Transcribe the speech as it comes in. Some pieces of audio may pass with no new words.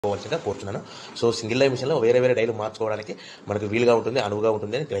కోవాల్సిందిగా కోరుతున్నాను. So single die మిషన్లో వేరే వేరే డైలు మార్చుకోవడానికి మనకు వీలుగా ఉంటుంది, అనువుగా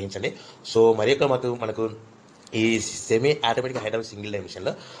ఉంటుంది అని గ్రహించండి. సో మరి యొక్క మనకు ఈ semi automatic hydraulic single die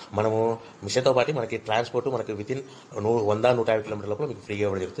మిషన్లో మనము మిషన్తో పాటు మనకి ట్రాన్స్పోర్ట్ మనకి వితిన్ 100-150 కిలోమీటర్ల లోపల మీకు ఫ్రీగా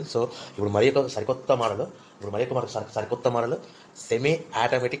ఇవ్వడం జరుగుతుంది. సో ఇప్పుడు మరి యొక్క సరికొత్త model semi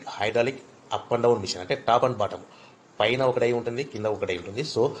automatic hydraulic up and down machine, అంటే టాప్ అండ్ బాటమ్, పైన ఒక డై ఉంటుంది, కింద ఒక డై ఉంటుంది.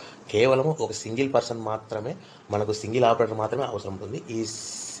 సో కేవలం ఒక సింగిల్ పర్సన్ మాత్రమే, మనకు సింగిల్ ఆపరేటర్ మాత్రమే అవసరం ఉంటుంది. ఈ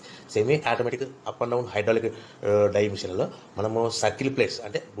semi automatic up and down hydraulic die మిషన్లో మనము సర్కిల్ ప్లేట్స్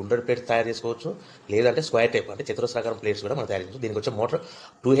అంటే గుండ్రటి ప్లేట్స్ తయారు చేసుకోవచ్చు, లేదంటే స్క్వేర్ టైప్ అంటే చతురస్రాకారం ప్లేట్స్ కూడా మనం తయారు చేసుకోవచ్చు. దీనికి వచ్చే మోటార్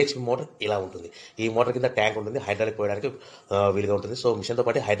 2 HP మోటార్ ఇలా ఉంటుంది. ఈ మోటార్ కింద ట్యాంక్ ఉంటుంది, హైడ్రాలిక్ పోయడానికి వీలుగా ఉంటుంది. సో మిషన్తో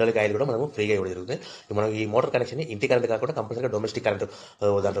పాటు హైడ్రాలిక్ ఆయిల్ కూడా మనము ఫ్రీగా ఇవ్వడం జరుగుతుంది. మనం ఈ మోటార్ కనెక్షన్ ఇంటి కరెంట్ కాకుండా కంపల్సరీగా డొమెస్టిక్ కరెంట్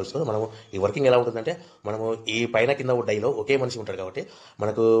దాంట్లో వస్తుంది. మనము ఈ వర్కింగ్ ఎలా ఉంటుందంటే, మనము ఈ పైన కింద డైలో ఒకే మనిషి ఉంటాడు కాబట్టి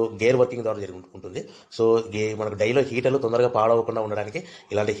మనకు గేర్ వర్కింగ్ ద్వారా జరిగి ఉంటుంది. సో మనకు డైలో హీటర్లు తొందరగా పాడవకుండా ఉండడానికి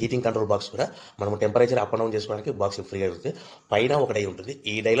ఇలాంటి హీటింగ్ కంట్రోల్ బాక్స్ కూడా మనము టెంపరేచర్ అప్ అండ్ డౌన్ చేసుకోవడానికి బాక్స్ ఫ్రీగా ఉంటుంది. పైన ఒక డై ఉంటుంది.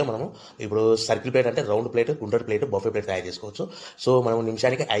 ఈ డైలో మనము ఇప్పుడు సర్కిల్ ప్లేట్ అంటే రౌండ్ ప్లేట్, గుండ్రటి ప్లేట్, బఫే ప్లేట్ తయారు చేసుకోవచ్చు. సో మనం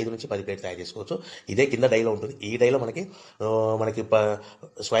నిమిషానికి 5 నుంచి 10 ప్లేట్ తయారు చేసుకోవచ్చు. ఇదే కింద డైలో ఉంటుంది. ఈ డైలో మనకి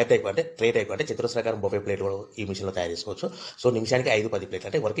స్క్వేర్ టైప్ అంటే ట్రే టైప్ అంటే చతురస్రాకారం బఫే ప్లేట్ ఈ మిషన్లో తయారు చేసుకోవచ్చు. సో నిమిషానికి 5-10 ప్లేట్.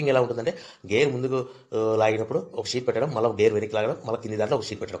 అంటే వర్కింగ్ ఎలా ఉంటుందంటే, గేర్ ముందుకు లాగినప్పుడు ఒక షీట్ పెట్టడం, మళ్ళీ గేర్ వెనక్కి లాగడం, మళ్ళీ కింది దాంట్లో ఒక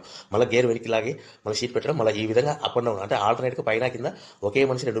షీట్ పెట్టడం, మళ్ళీ గేర్ వెనక్కి లాగి మళ్ళీ షీట్ పెట్టడం, మళ్ళీ ఈ విధంగా అప్ అండ్ డౌన్ అంటే ఆల్టర్నేట్గా పైన కింద ఒకే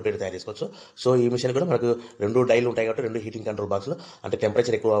మనిషి 2 ప్లేట్ తయారు చేసుకోవచ్చు. సో ఈ మిషన్ కూడా మనకు 2 డైలు ఉంటాయి కాబట్టి 2 హీటింగ్ కంట్రోల్ బాక్స్లు, అంటే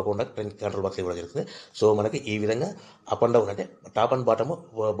టెంపరేచర్ ఎక్కువ కాకుండా కంట్రోల్ బాక్స్ ఇవ్వడం జరుగుతుంది. సో మనకి ఈ విధంగా అప్ అండ్ డౌన్ అంటే top and bottom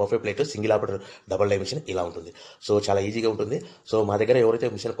buffet plate single operator double die machine ఇలా ఉంటుంది. సో చాలా ఈజీగా ఉంటుంది. సో మా దగ్గర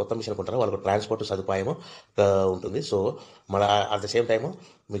ఎవరైతే కొత్త మిషన్ కొంటారో వాళ్ళకి ట్రాన్స్పోర్ట్ సదుపాయం ఉంటుంది. సో మన అట్ ద సేమ్ టైము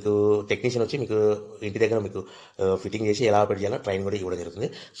మీకు టెక్నీషియన్ వచ్చి మీకు ఇంటి దగ్గర మీకు ఫిట్టింగ్ చేసి ఎలా ఆపరేట్ చేయాలో ట్రైన్ కూడా ఇవ్వడం జరుగుతుంది.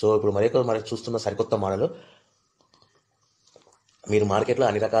 సో ఇప్పుడు మరి చూస్తున్న సరికొత్త మోడల్ మీరు మార్కెట్లో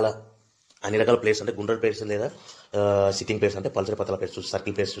అన్ని రకాల ప్లేట్స్ అంటే గుండ్రటి ప్లేట్స్ లేదా సిట్టింగ్ ప్లేట్స్ అంటే పల్సరి పతల ప్లేట్స్ చూసి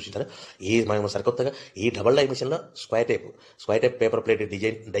సర్కిల్ ప్లేట్స్ చూసింటారు. మనం సరికొత్తగా ఈ డబల్ డై మిషన్లో square type paper plate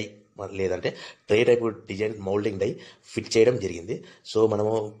design die లేదంటే tray type design moulding die fit చేయడం జరిగింది. సో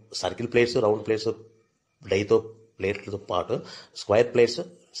మనము సర్కిల్ ప్లేట్స్, రౌండ్ ప్లేట్స్ డైతో ప్లేట్లతో పాటు square plates,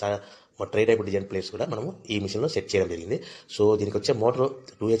 tray type design plates కూడా మనము ఈ మిషన్లో సెట్ చేయడం జరిగింది. సో దీనికి వచ్చే మోటార్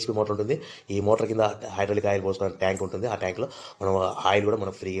 2 HP మోటార్ ఉంటుంది. ఈ మోటార్ కింద హైడ్రాలిక్ ఆయిల్ పోసుకోవడానికి ట్యాంక్ ఉంటుంది. ఆ ట్యాంక్లో మనం ఆయిల్ కూడా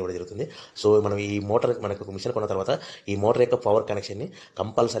మనం ఫ్రీగా ఇవ్వడం జరుగుతుంది. సో మనం ఈ మోటార్ మనకు మిషన్ కొన్న తర్వాత ఈ మోటార్ యొక్క పవర్ కనెక్షన్ని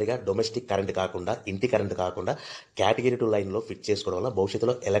కంపల్సరీగా డొమెస్టిక్ కరెంట్ కాకుండా, ఇంటి కరెంట్ కాకుండా కేటగిరీ 2 లైన్లో ఫిట్ చేసుకోవడం వల్ల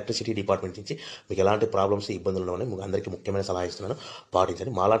భవిష్యత్తులో ఎలక్ట్రిసిటీ డిపార్ట్మెంట్ నుంచి మీకు ఎలాంటి ప్రాబ్లమ్స్, ఇబ్బందులు ఉన్నాయని మీకు అందరికీ ముఖ్యమైన సలహా ఇస్తున్నాను,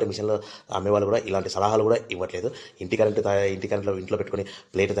 పాటించండి. మాలాంటి మిషన్లో అమ్మేవాళ్ళు కూడా ఇలాంటి సలహాలు కూడా ఇవ్వట్లేదు. ఇంటి కరెంట్లో ఇంట్లో పెట్టుకొని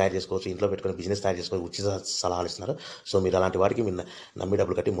ప్లేట్ తయారు చేసుకోవచ్చు, ఇంట్లో పెట్టుకొని బిజినెస్ తయారు చేసుకొని ఉచిత సలహాలు ఇస్తున్నారు. సో మీరు అలాంటి వాటికి మీరు నమ్మి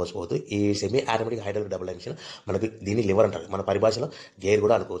డబ్బులు కట్టి మోసపోవద్దు. ఈ semi automatic hydraulic double die machine మనకి దీన్ని లివర్ అంటారు, మన పరిభాషలో గేర్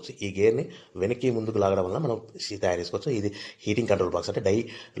కూడా అనుకోవచ్చు. ఈ గేర్ని వెనక్కి ముందుకు లాగడం వల్ల మనం తయారు చేసుకోవచ్చు. ఇది హీటింగ్ కంట్రోల్ బాక్స్ అంటే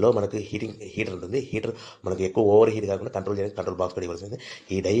డైలో మనకు హీటర్ ఉంటుంది. హీటర్ మనకు ఎక్కువ ఓవర్ హీట్ కాకుండా కంట్రోల్ చేయడానికి కంట్రోల్ బాక్స్ కూడా ఇవ్వాల్సింది.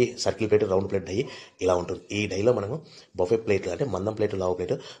 ఈ die circle plate, round plate die ఇలా ఉంటుంది. ఈ డైలో మనము బఫే ప్లేట్లు అంటే మందం ప్లేట్, లావు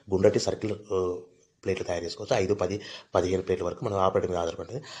ప్లేట్, గుండ్రటి సర్కిల్ ప్లేట్లు తయారు చేసుకోవచ్చు. 5-10-15 ప్లేట్ల వరకు మనం ఆపరేటింగ్ మీద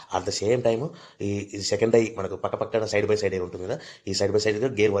ఆధారపడుతుంది. అట్ ద సేమ్ టైము ఈ సెకండ్ డై మనకు పక్కన సైడ్ బై సైడ్ ఉంటుంది కదా, ఈ side by side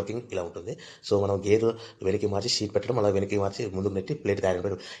gear working ఇలా ఉంటుంది. సో మనం గేర్ వెనక్కి మార్చి షీట్ పెట్టడం, మళ్ళీ వెనక్కి మార్చి ముందుకు నెట్టి ప్లేట్ తయారు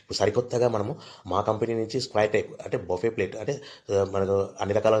పెట్టడం. ఇప్పుడు సరికొత్తగా మనము మా కంపెనీ నుంచి స్క్వేర్ టైప్ అంటే బఫే ప్లేట్ అంటే మనకు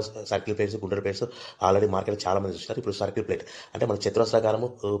అన్ని రకాల సర్కిల్ ప్లేట్స్, గుండ్రటి ప్లేట్స్ ఆల్రెడీ మార్కెట్లో చాలా మంది చూస్తారు. ఇప్పుడు సర్కిల్ ప్లేట్ అంటే మన చతురస్రాకారము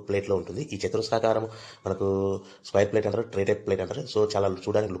ప్లేట్లో ఉంటుంది. ఈ చతురస్రాకారం మనకు స్క్వేర్ ప్లేట్ అంటారు, ట్రే టైప్ ప్లేట్ అంటారు. సో చాలా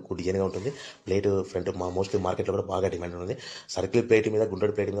చూడడానికి లుక్ డిజైన్గా ఉంటుంది. ప్లేట్ ఫ్రంట్ మోస్ట్లీ మార్కెట్లో కూడా బాగా డిమాండ్ ఉంది. సర్కిల్ ప్లేట్ మీద,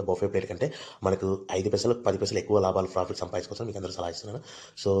 గుండ్రటి ప్లేట్ మీద, బఫే ప్లేట్ కంటే మనకు 5 పైసలు 10 పైసలు ఎక్కువ లాభాలు ప్రాఫిట్ సంపాదించుకోవచ్చు మీకు అందరూ సలహా ఇస్తున్నాను.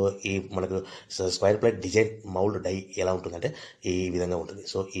 సో ఈ మనకు square plate design mould die ఎలా ఉంటుందంటే ఈ విధంగా ఉంటుంది.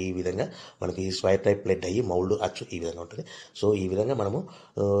 సో ఈ విధంగా మనకి square type plate die mould అచ్చు ఈ విధంగా ఉంటుంది. సో ఈ విధంగా మనము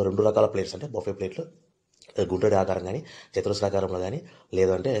 2 రకాల ప్లేట్స్ అంటే బఫే ప్లేట్లు గుండ్రటి ఆకారం కానీ, చతురస్రాకారంలో కానీ,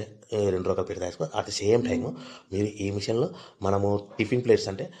 లేదంటే 2 రకాల ప్లేట్ తయారు చేసుకోవాలి. అట్ ద సేమ్ టైము మీరు ఈ మిషన్లో మనము టిఫిన్ ప్లేట్స్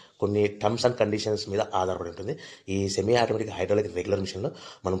అంటే కొన్ని టర్మ్స్ అండ్ కండిషన్స్ మీద ఆధారపడి ఉంటుంది. ఈ సెమీ ఆటోమేటిక్ హైడ్రాలిక్ రెగ్యులర్ మిషన్లో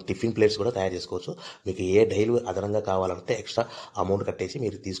మనం టిఫిన్ ప్లేట్స్ కూడా తయారు చేసుకోవచ్చు. మీకు ఏ డైలు అదనంగా కావాలంటే ఎక్స్ట్రా అమౌంట్ కట్టేసి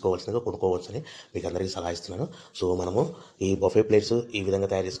మీరు తీసుకోవాల్సిందిగా కొనుక్కోవచ్చు అని మీకు అందరికీ సలహా ఇస్తున్నాను. సో మనము ఈ బఫే ప్లేట్స్ ఈ విధంగా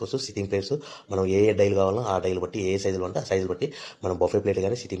తయారు చేసుకోవచ్చు. సిట్టింగ్ ప్లేట్స్ మనం ఏ డైలు కావాలో ఆ డైలు బట్టి, ఏ సైజులు అంటే ఆ సైజులు బట్టి మనం బఫే ప్లేట్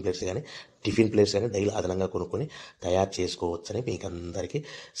కానీ, సిట్టింగ్ ప్లేట్స్ కానీ, టిఫిన్ ప్లేట్స్ కానీ డైలు అదనంగా కొనుక్కొని తయారు చేసుకోవచ్చని మీకు అందరికీ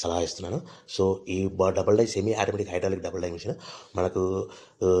సలహా ఇస్తున్నాను. సో ఈ double die semi automatic hydraulic double die machine మనకు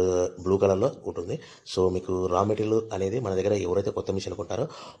బ్లూ కలర్లో ఉంటుంది. సో మీకు రా మెటీరియల్ అనేది మన దగ్గర ఎవరైతే కొత్త మిషన్ కొంటారో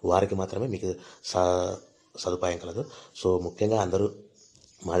వారికి మాత్రమే మీకు సదుపాయం కలదు. సో ముఖ్యంగా అందరూ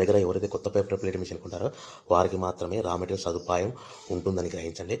మా దగ్గర ఎవరైతే కొత్త పేపర్ ప్లేట్ మిషన్ కొంటారో వారికి మాత్రమే రా మెటీరియల్ సదుపాయం ఉంటుందని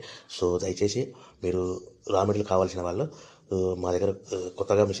గ్రహించండి. సో దయచేసి మీరు రా మెటీరియల్ కావాల్సిన వాళ్ళు మా దగ్గర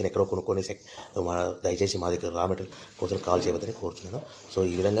కొత్తగా మిషన్ ఎక్కడో కొనుక్కొని దయచేసి మా దగ్గర రా మెటీరియల్ కోసం కాల్ చేయవద్దని కోరుతున్నాను. సో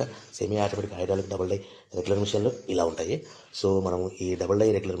ఈ విధంగా semi automatic hydraulic double die regular మిషన్లు ఇలా ఉంటాయి. సో మనము ఈ డబుల్ డై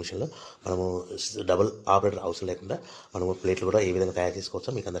రెగ్యులర్ మిషన్లో మనము డబుల్ ఆపరేటర్ అవసరం లేకుండా మనము ప్లేట్లు కూడా ఏ విధంగా తయారు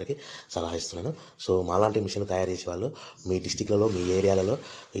చేసుకోవచ్చో మీకు అందరికీ సలహా ఇస్తున్నాను. సో మాలాంటి మిషన్లు తయారు చేసే వాళ్ళు మీ డిస్టిక్లలో మీ ఏరియాలలో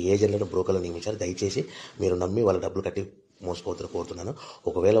ఏజెంట్లను బ్రోకర్లను నియమించారు. దయచేసి మీరు నమ్మి వాళ్ళ డబ్బులు కట్టి మోసపోతున్న కోరుతున్నాను.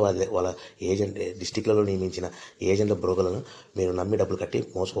 ఒకవేళ వాళ్ళ ఏజెంట్ డిస్టిక్లలో నియమించిన ఏజెంట్ల బ్రోకర్లను మీరు నమ్మి డబ్బులు కట్టి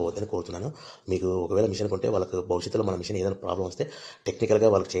మోసపోవద్దని కోరుతున్నాను. మీకు ఒకవేళ మిషన్ కొంటే వాళ్ళకు భవిష్యత్తులో మన మిషన్ ఏదైనా ప్రాబ్లం వస్తే టెక్నికల్గా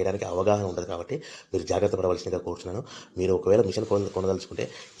వాళ్ళకి చేయడానికి అవగాహన ఉండదు కాబట్టి మీరు జాగ్రత్త పడవలసిందిగా కోరుతున్నాను. మీరు ఒకవేళ మిషన్ కొనదలుచుకుంటే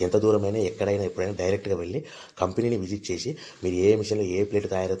ఎంత దూరమైనా ఎక్కడైనా ఎప్పుడైనా డైరెక్ట్గా వెళ్ళి కంపెనీని విజిట్ చేసి మీరు ఏ మిషన్లో ఏ ప్లేట్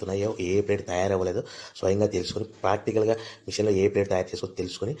తయారవుతున్నాయో ఏ ప్లేట్ తయారవ్వలేదో స్వయంగా తెలుసుకొని ప్రాక్టికల్గా మిషన్లో ఏ ప్లేట్ తయారు చేసుకో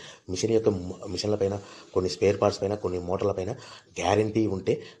తెలుసుకొని మిషన్ల పైన కొన్ని స్పేర్ పార్ట్స్ పైన కొన్ని మోటార్ల పైన గ్యారంటీ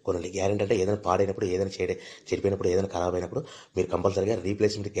ఉంటే కొనండి. గ్యారంటీ అంటే ఏదైనా పాడైనప్పుడు ఏదైనా చెడిపోయినప్పుడు ఏదైనా ఖరాబ్ అయినప్పుడు మీరు కంపల్సరీగా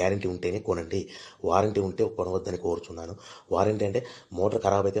రీప్లేస్మెంట్ గ్యారంటీ ఉంటేనే కొనండి. వారంటీ ఉంటే కొనవద్దని కోరుచున్నాను. వారంటీ అంటే మోటార్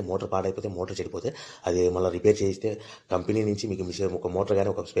ఖరాబ్ అయితే మోటార్ పాడైపోతే మోటార్ చెడిపోతే అది మళ్ళీ రిపేర్ చేస్తే కంపెనీ నుంచి మీకు మిషన్ ఒక మోటార్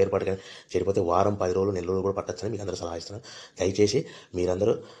కానీ ఒక స్పేర్ పార్ట్ కానీ చెడిపోతే వారం 10 రోజులు నెల రోజులు కూడా పట్టొచ్చని మీకు అందరూ సలహా ఇస్తున్నాను. దయచేసి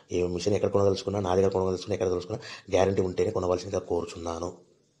మీరందరూ ఈ మిషన్ ఎక్కడ కొనదలుచుకున్నా నా దగ్గర కొనదలుచుకున్నా ఎక్కడ తెలుసుకున్నా గ్యారంటీ ఉంటేనే కొనవలసిందిగా కోరుచున్నాను.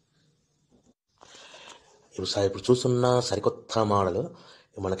 ఇప్పుడు చూస్తున్న సరికొత్త మోడల్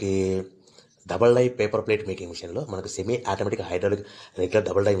మనకి double die paper plate making మిషన్లో మనకు semi automatic hydraulic regular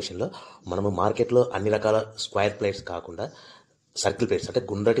double die మిషన్లో మనము మార్కెట్లో అన్ని రకాల స్క్వేర్ ప్లేట్స్ కాకుండా సర్కిల్ ప్లేట్స్ అంటే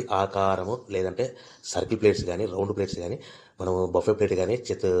గుండ్రటి ఆకారము లేదంటే సర్కిల్ ప్లేట్స్ కానీ రౌండ్ ప్లేట్స్ కానీ మనము బఫే ప్లేట్ కానీ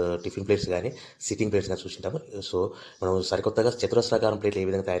టిఫిన్ ప్లేట్స్ కానీ సిట్టింగ్ ప్లేట్స్ కానీ చూసింటాము. సో మనం సరికొత్తగా చతురస్రాకారం ప్లేట్లు ఏ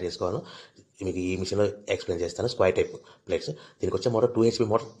విధంగా తయారు చేసుకోవాలో మీకు ఈ మిషన్లో ఎక్స్ప్లెయిన్ చేస్తాను. స్క్వేర్ టైప్ ప్లేట్స్ దీనికి వచ్చే మోటార్ 2 HP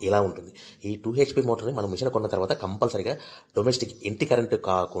మోటార్ ఇలా ఉంటుంది. ఈ 2 HP మోటార్ని మనం మిషన్ కొన్న తర్వాత కంపల్సరీగా డొమెస్టిక్ ఇంటి కరెంటు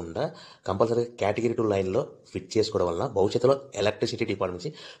కాకుండా కంపల్సరీగా కేటగిరీ 2 లైన్లో ఫిట్ చేసుకోవడం వలన భవిష్యత్తులో ఎలక్ట్రిసిటీ డిపార్ట్మెంట్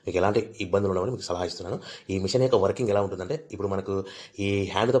నుంచి మీకు ఎలాంటి ఇబ్బందులు ఉండవని మీకు సలహా ఇస్తున్నాను. ఈ మిషన్ యొక్క వర్కింగ్ ఎలా ఉంటుందంటే ఇప్పుడు మనకు ఈ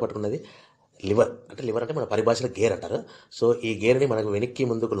హ్యాండ్తో పట్టుకున్నది లివర్ అంటే మన పరిభాషలో గేర్ అంటారు. సో ఈ గేర్ని మనకు వెనక్కి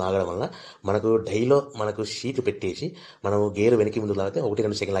ముందుకు లాగడం వల్ల మనకు డైలో మనకు షీట్ పెట్టేసి మనం గేర్ వెనక్కి ముందుకు లాగితే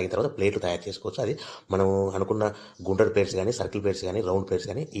 1-2 సెకండ్లు ఆగిన తర్వాత ప్లేట్లు తయారు చేసుకోవచ్చు. అది మనం అనుకున్న గుండ్రటి ప్లేట్స్ కానీ సర్కిల్ ప్లేట్స్ కానీ రౌండ్ ప్లేట్స్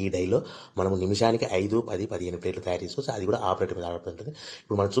కానీ ఈ డైలో మనం నిమిషానికి 5, 10, 15 ప్లేట్లు తయారు చేసుకోవచ్చు. అది కూడా ఆపరేటర్ మీద ఆధారపడుతుంది.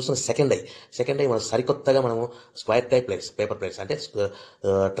 ఇప్పుడు మనం చూస్తున్న సెకండ్ డై మనం సరికొత్తగా మనము square type plates paper plates అంటే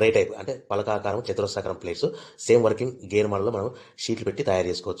ట్రే టైప్ అంటే పలకాకారం చతురస్రాకారం ప్లేట్స్ సేమ్ వర్కింగ్ గేర్ మోడల్లో మనం షీట్లు పెట్టి తయారు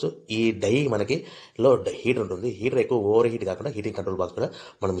చేసుకోవచ్చు. ఈ డై మనకి హీటర్ ఉంటుంది. హీటర్ ఎక్కువ ఓవర్ హీట్ కాకుండా హీటింగ్ కంట్రోల్ బాక్స్ కూడా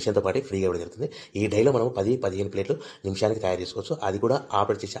మన మిషన్తో పాటు ఫ్రీగా ఇవ్వడం జరుగుతుంది. ఈ డైలో మనం 10-15 ప్లేట్లు నిమిషానికి తయారు చేసుకోవచ్చు. అది కూడా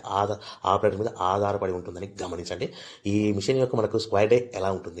ఆపరేట్ చేసే ఆపరేటర్ మీద ఆధారపడి ఉంటుందని గమనించండి. ఈ మిషన్ యొక్క మనకు స్క్వేర్ డై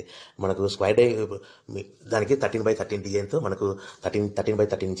ఎలా ఉంటుంది, మనకు స్క్వేర్ డై దానికి 13x13 డిజైన్తో మనకు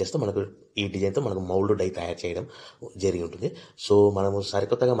 13x13 ఇంచెస్తో మనకు ఈ డిజైన్తో మనకు మౌల్డ్ డై తయారు చేయడం జరిగి ఉంటుంది. సో మనము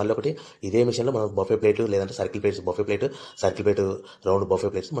సరికొత్తగా మళ్ళీ ఒకటి ఇదే మిషన్లో మనం బఫే ప్లేట్లు లేదంటే circle plates buffet plate circle plate round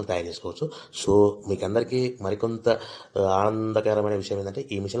buffet plates మనం తయారు చేసుకోవచ్చు. సో మీకు అందరికీ మరికొంత ఆనందకరమైన విషయం ఏంటంటే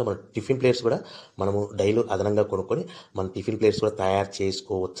ఈ మిషన్లో మన టిఫిన్ ప్లేట్స్ కూడా మనము డైలు అదనంగా కొనుక్కొని మన టిఫిన్ ప్లేట్స్ కూడా తయారు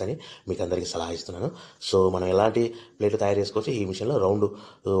చేసుకోవచ్చని మీకు అందరికీ సలహా ఇస్తున్నాను. సో మనం ఎలాంటి ప్లేట్లు తయారు చేసుకోవచ్చు ఈ మిషన్లో రౌండ్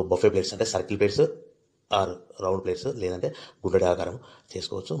బఫే ప్లేట్స్ అంటే circle plates R round plates లేదంటే గుండ్రటి ఆకారం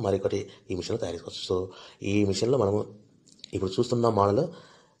చేసుకోవచ్చు. మరొకటి ఈ మిషన్లో తయారు చేసుకోవచ్చు. సో ఈ మిషన్లో మనము ఇప్పుడు చూస్తున్న మోడల్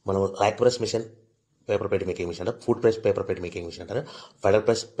మనం rack press machine paper plate making machine అంటారు, food press paper plate making machine అంటారు, federal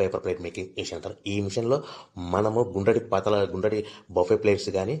press paper plate making machine అంటారు. ఈ మిషన్లో మనము గుండ్రటి బఫే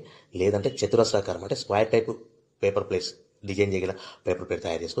ప్లేట్స్ కానీ లేదంటే చతురస్రాకారం అంటే square type paper plates design చేయగల పేపర్ ప్లేట్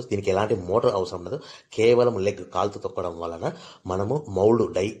తయారు చేసుకోవచ్చు. దీనికి ఎలాంటి మోటార్ అవసరం ఉండదు. కేవలం కాలుతో తొక్కడం వలన మనము మౌల్డ్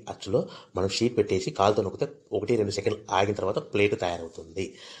డై అచ్చులో మనం షీట్ పెట్టేసి కాలుతో నొక్కితే 1-2 సెకండ్లు ఆగిన తర్వాత ప్లేట్ తయారవుతుంది.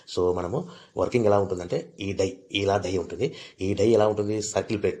 సో మనము వర్కింగ్ ఎలా ఉంటుందంటే ఈ డై ఇలా డై ఉంటుంది. ఈ డై ఎలా ఉంటుంది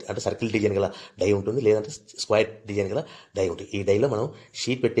సర్కిల్ ప్లేట్ అంటే సర్కిల్ డిజైన్ గల డై ఉంటుంది లేదంటే స్క్వేర్ డిజైన్ గల డై ఉంటుంది. ఈ డైలో మనం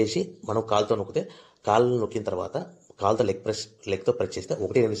షీట్ పెట్టేసి మనం కాలుతో నొక్కితే కాళ్ళు నొక్కిన తర్వాత కాలుతో లెగ్తో ప్రెస్ చేస్తే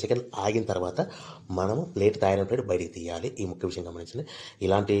 1-2 సెకండ్లు ఆగిన తర్వాత మనము ప్లేట్ తయారైన ప్లేట్ బయటికి తీయాలి. ఈ ముఖ్య విషయం గమనించండి.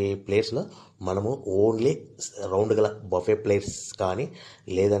 ఇలాంటి ప్లేట్స్లో మనము ఓన్లీ రౌండ్ గల బఫే ప్లేట్స్ కానీ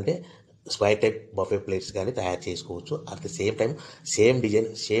లేదంటే స్క్వేర్ టైప్ బఫే ప్లేట్స్ కానీ తయారు చేసుకోవచ్చు. At the same time same design,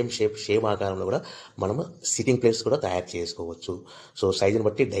 same shape, same ఆకారంలో కూడా మనము సిట్టింగ్ ప్లేట్స్ కూడా తయారు చేసుకోవచ్చు. సో సైజుని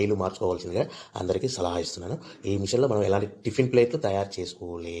బట్టి డైలు మార్చుకోవాల్సిందిగా అందరికీ సలహా ఇస్తున్నాను. ఈ మిషన్లో మనం ఎలాంటి టిఫిన్ ప్లేట్లు తయారు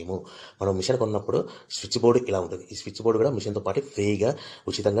చేసుకోలేము. మనం మిషన్ కొన్నప్పుడు స్విచ్ బోర్డు ఇలా ఉంటుంది. ఈ స్విచ్ బోర్డు కూడా మిషన్తో పాటు ఫ్రీగా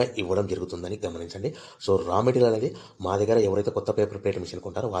ఉచితంగా ఇవ్వడం జరుగుతుందని గమనించండి. సో రా మెటీరియల్ అనేది మా దగ్గర ఎవరైతే కొత్త పేపర్ ప్లేట్ మిషన్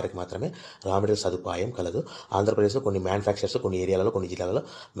కొంటారో వారికి మాత్రమే రా మెటీరియల్ సదుపాయం కలదు. ఆంధ్రప్రదేశ్లో కొన్ని మ్యానుఫ్యాక్చర్స్, కొన్ని ఏరియాలలో, కొన్ని జిల్లాలలో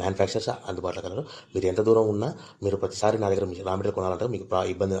మ్యానుఫ్యాక్చర్స్ అందుబాటులో కలరు. మీరు ఎంత దూరం ఉన్నా మీరు ప్రతిసారి నా దగ్గర రా మెటీరియల్ కొనాలంటే మీకు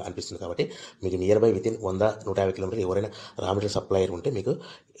ఇబ్బంది అనిపిస్తుంది కాబట్టి మీకు నియర్ బై వితిన్ 100-150 కిలోమీటర్లు ఎవరైనా రా మెటీరియల్ సప్లయర్ ఉంటే మీకు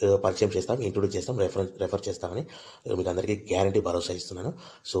పరిచయం చేస్తాం, ఇంట్రొడ్యూస్ చేస్తాం, రెఫర్ చేస్తామని మీకు అందరికీ గ్యారంటీ భరోసా ఇస్తున్నాను.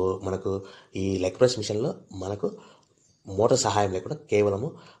 సో మనకు ఈ లెగ్ ప్రెస్ మిషన్లో మనకు మోటార్ సహాయం లేకుండా కేవలము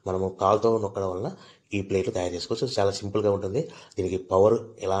మనము కాలుతో నొక్కడం వలన ఈ ప్లేట్లు తయారు చేసుకోవచ్చు. చాలా సింపుల్గా ఉంటుంది. దీనికి పవర్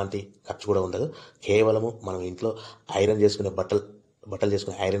ఎలాంటి ఖర్చు కూడా ఉండదు. కేవలము మనం ఇంట్లో ఐరన్ చేసుకునే బట్టలు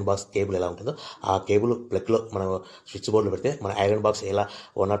చేసుకునే ఐరన్ బాక్స్ కేబుల్ ఎలా ఉంటుందో ఆ కేబుల్ ప్లగ్లో మనం స్విచ్ బోర్డులో పెడితే మన ఐరన్ బాక్స్ ఎలా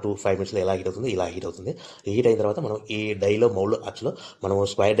 1 or 5 minutesలో ఎలా హీట్ అవుతుంది, ఇలా హీట్ అవుతుంది. హీట్ అయిన తర్వాత మనం ఈ డైలో మౌల్డ్ అచ్చులో మనం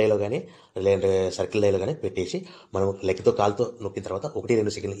స్క్వేర్ డైలో కానీ లేదంటే సర్కిల్ డైలో కానీ పెట్టేసి మనం లెగ్తో కాలుతో నొక్కిన తర్వాత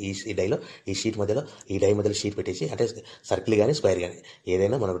 1-2 సెకండ్లు ఈ డైలో ఈ షీట్ మధ్యలో ఈ డై మధ్యలో షీట్ పెట్టేసి అంటే సర్కిల్ కానీ స్క్వేర్ కానీ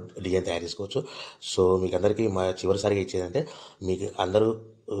ఏదైనా మనం డిజైన్ తయారు చేసుకోవచ్చు. సో మీకు అందరికీ మా చివరిసారిగా ఇచ్చేదంటే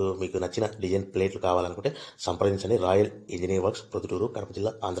మీకు నచ్చిన డిజైన్ ప్లేట్లు కావాలనుకుంటే సంప్రదించండి. Royal engineering works, Proddatur, Kadapa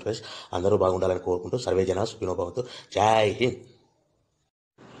జిల్లా, ఆంధ్రప్రదేశ్. అందరూ బాగుండాలని కోరుకుంటూ సర్వే జన సుఖినో భవంతు. జై Hind.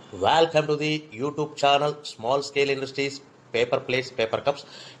 Welcome to the YouTube channel small scale industries paper plates, paper cups.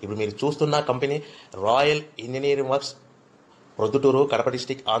 ఇప్పుడు మీరు చూస్తున్న company royal engineering works, Proddatur, Kadapa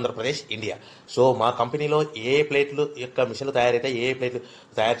district, Andhra Pradesh, India. So మా కంపెనీలో ఏ ప్లేట్లు యొక్క మిషన్లు తయారైతే ఏ ప్లేట్లు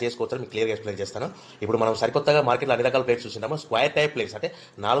తయారు చేసుకోవచ్చని మీకు క్లియర్గా ఎక్స్ప్లెయిన్ చేస్తాను. ఇప్పుడు మనం సరికొత్తగా మార్కెట్లో అన్ని రకాల ప్లేట్స్ చూసినాము. స్క్వేర్ టైప్ ప్లేట్స్ అంటే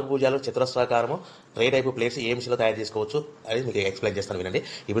 4 భుజాలు, చతురస్రాకారము, ట్రే టైప్ ప్లేట్స్ ఏ మిషన్లో తయారు చేసుకోవచ్చు అని మీకు ఎక్స్ప్లెయిన్ చేస్తాను, వినండి.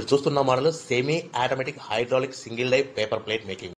 ఇప్పుడు చూస్తున్న model semi automatic hydraulic single die paper plate making.